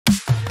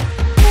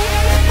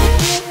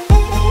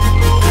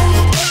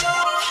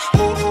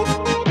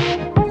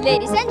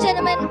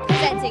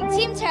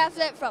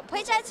Terraflood from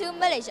Puchai to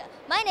Malaysia.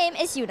 My name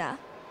is Yuna.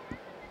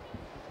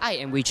 I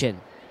am Wei Chen.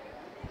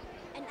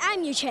 And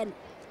I'm Yu Chen.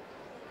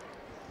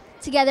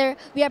 Together,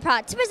 we are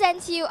proud to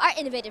present to you our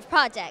innovative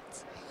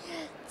project,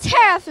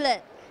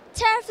 Terraflood.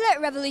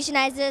 Terraflood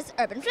revolutionizes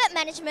urban flood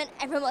management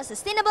and promotes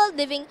sustainable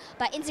living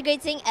by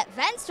integrating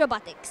advanced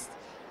robotics.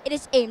 It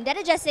is aimed at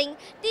addressing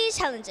these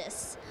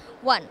challenges.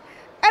 1.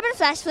 Urban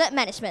flash flood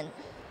management.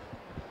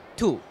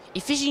 2.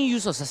 Efficient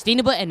use of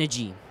sustainable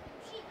energy.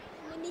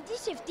 Community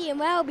safety and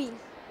well-being.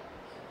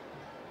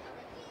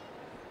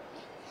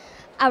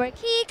 Our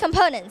key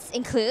components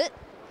include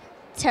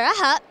Terra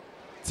Hub,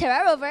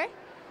 Terra Rover,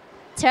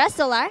 Terra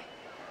Solar,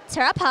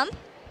 Terra Pump,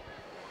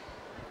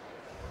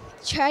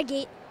 Terra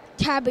Gate,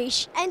 Terra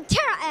Bridge, and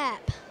Terra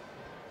App.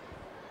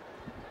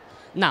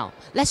 Now,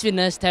 let's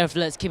witness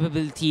Terraflood's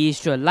capabilities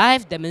through a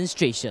live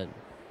demonstration.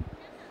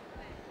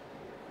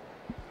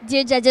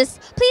 Dear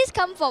judges, please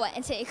come forward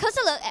and take a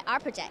closer look at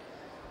our project.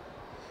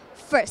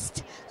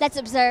 First, let's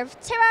observe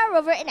Terra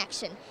Rover in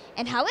action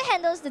and how it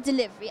handles the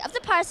delivery of the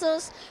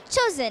parcels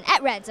chosen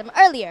at random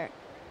earlier.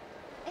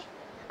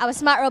 Our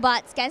smart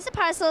robot scans the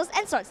parcels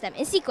and sorts them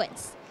in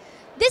sequence.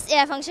 This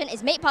AI function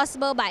is made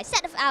possible by a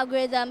set of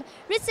algorithms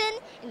written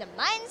in the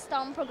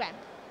Mindstorm program.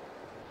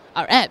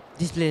 Our app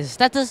displays the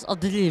status of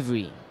the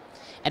delivery.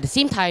 At the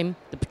same time,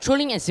 the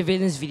patrolling and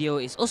surveillance video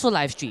is also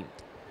live streamed.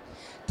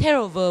 Terra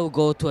Rover will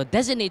go to a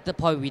designated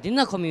point within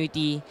the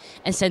community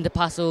and send the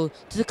parcel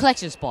to the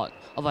collection spot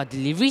of our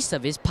delivery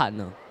service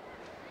partner.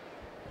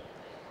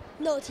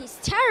 Notice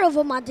Terra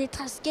Rover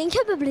multitasking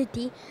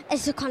capability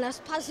as it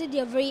conducts parcel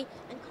delivery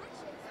and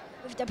collection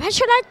with the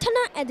pressurized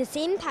tunnel at the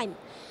same time.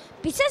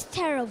 Besides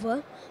Terra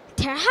Rover,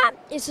 Terra Hub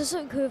is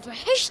also equipped with a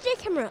HD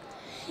camera.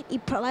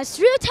 It provides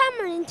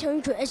real-time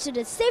monitoring to ensure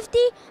the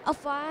safety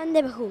of our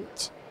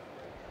neighborhood.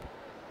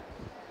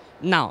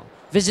 Now,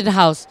 visitor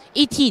house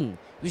 18,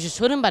 which was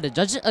chosen by the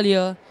judges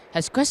earlier,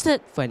 has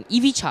requested for an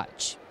EV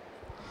charge.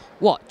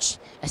 Watch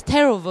as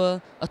Terra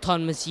Rover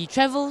autonomously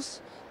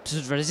travels to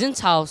the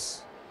resident's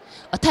house,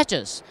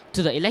 attaches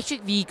to the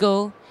electric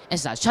vehicle, and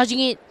starts charging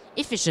it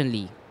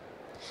efficiently.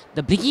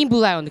 The blinking blue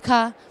light on the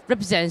car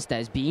represents that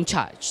it's being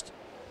charged.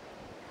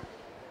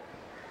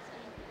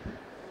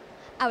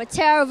 Our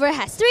Terra Rover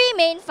has 3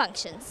 main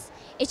functions.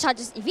 It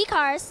charges EV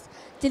cars,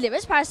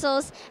 delivers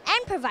parcels,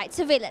 and provides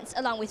surveillance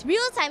along with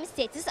real-time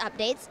status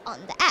updates on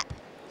the app.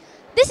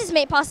 This is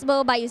made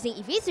possible by using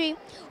EV3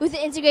 with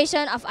the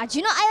integration of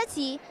Arduino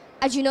IoT,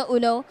 Arduino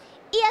Uno,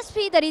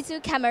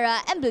 ESP32 camera,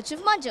 and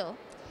Bluetooth module.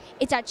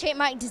 It's our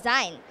trademark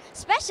design.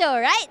 Special,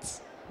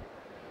 right?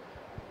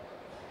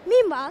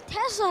 Meanwhile,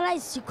 Terra Solar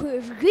is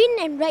equipped with green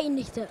and red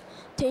indicator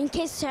to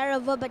indicate Terra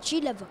Rover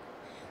battery level.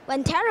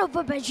 When Terra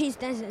Rover battery is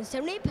less than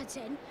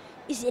 70%,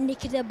 it's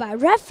indicated by a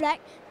red flag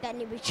that it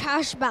will be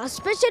charged by a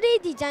specially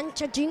designed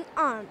charging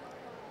arm.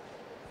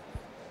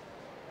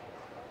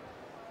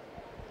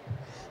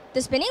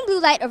 The spinning blue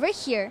light over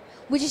here,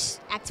 which is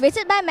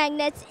activated by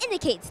magnets,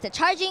 indicates the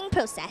charging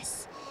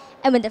process.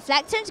 And when the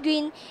flag turns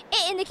green,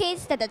 it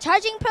indicates that the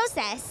charging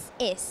process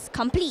is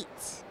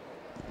complete.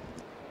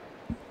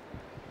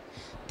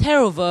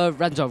 Terra Rover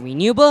runs on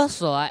renewable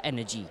solar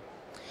energy.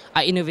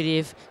 Our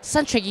innovative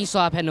sun-tracking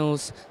solar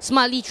panels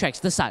smartly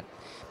tracks the sun,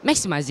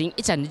 maximizing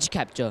its energy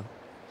capture.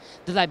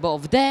 The light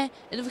bulb over there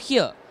and over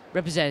here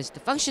represents the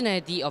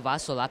functionality of our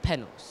solar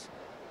panels.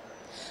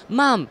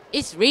 Mom,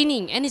 it's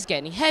raining and it's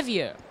getting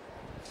heavier.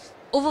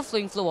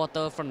 Overflowing flow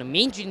water from the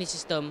main drainage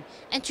system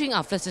entering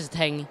our flood sensor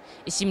tank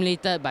is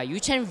simulated by Yu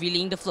Chen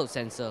reeling the float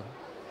sensor.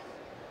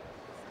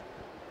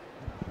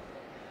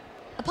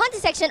 Upon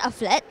detection of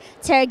flood,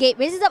 Terra Gate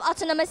raises up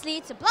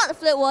autonomously to block the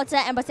flood water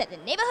and protect the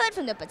neighborhood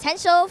from the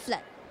potential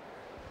flood.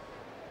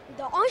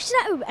 The orange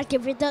light will be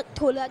activated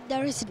to alert the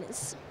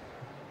residents.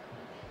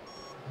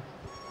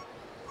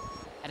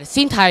 At the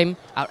same time,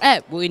 our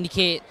app will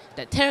indicate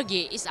that Terra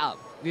Gate is up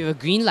with a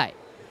green light.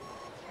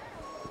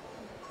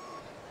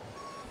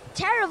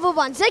 Terra Rover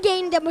once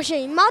again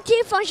demonstrating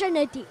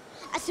multi-functionality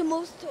as it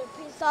moves to a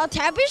pre-installed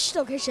Terra Bridge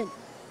location.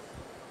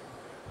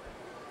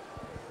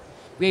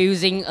 We are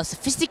using a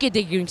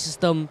sophisticated gearing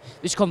system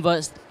which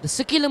converts the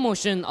circular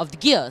motion of the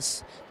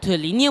gears to a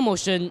linear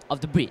motion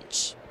of the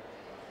bridge.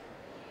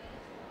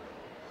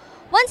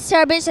 Once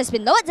Terra Bridge has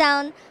been lowered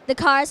down, the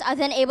cars are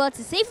then able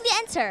to safely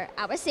enter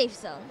our safe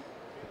zone.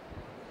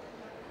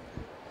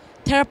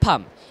 Terra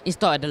Pump,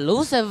 installed at the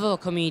lowest level of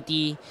the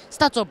community,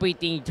 starts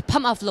operating to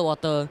pump out flood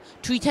water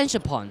through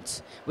retention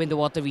ponds when the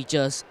water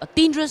reaches a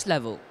dangerous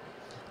level.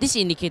 This is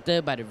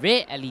indicated by the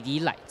red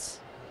LED lights.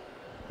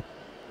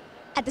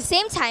 At the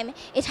same time,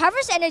 it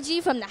harvests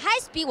energy from the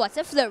high-speed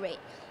water flow rate,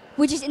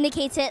 which is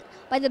indicated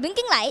by the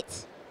blinking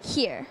light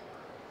here.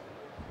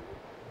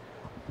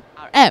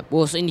 Our app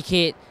will also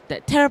indicate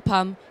that Terra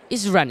Pump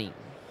is running.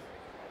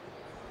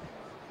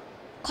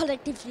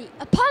 Collectively,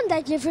 upon the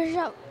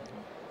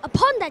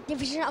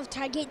activation of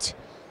Terra Gate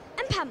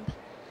and Pump,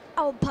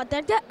 our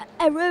protected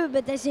area will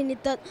be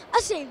designated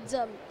a safe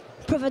zone,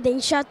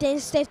 providing shelter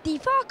and safety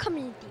for our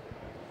community.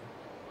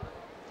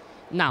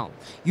 Now,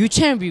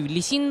 Yuchen will be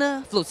releasing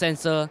the flood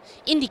sensor,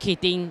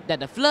 indicating that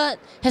the flood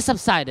has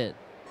subsided.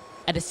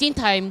 At the same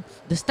time,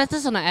 the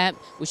status on the app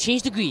will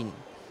change to green,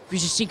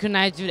 which is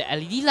synchronized with the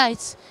LED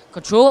lights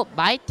controlled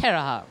by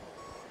Terraflood.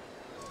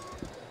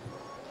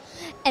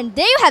 And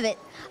there you have it,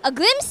 a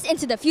glimpse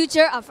into the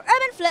future of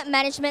urban flood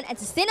management and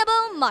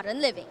sustainable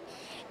modern living,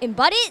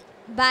 embodied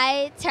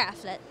by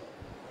Terraflood.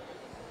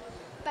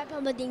 By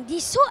promoting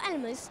these two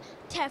elements,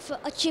 Terraflood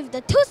achieved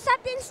the 2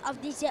 settings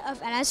of this year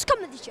of Alliance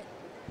competition.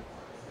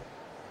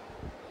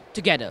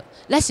 Together,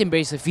 let's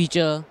embrace the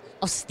future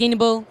of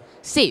sustainable,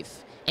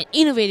 safe, and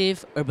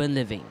innovative urban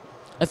living.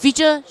 A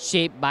future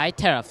shaped by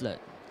Terraflood.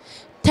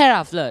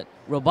 Terraflood,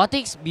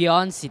 robotics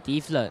beyond city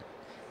flood.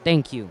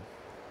 Thank you.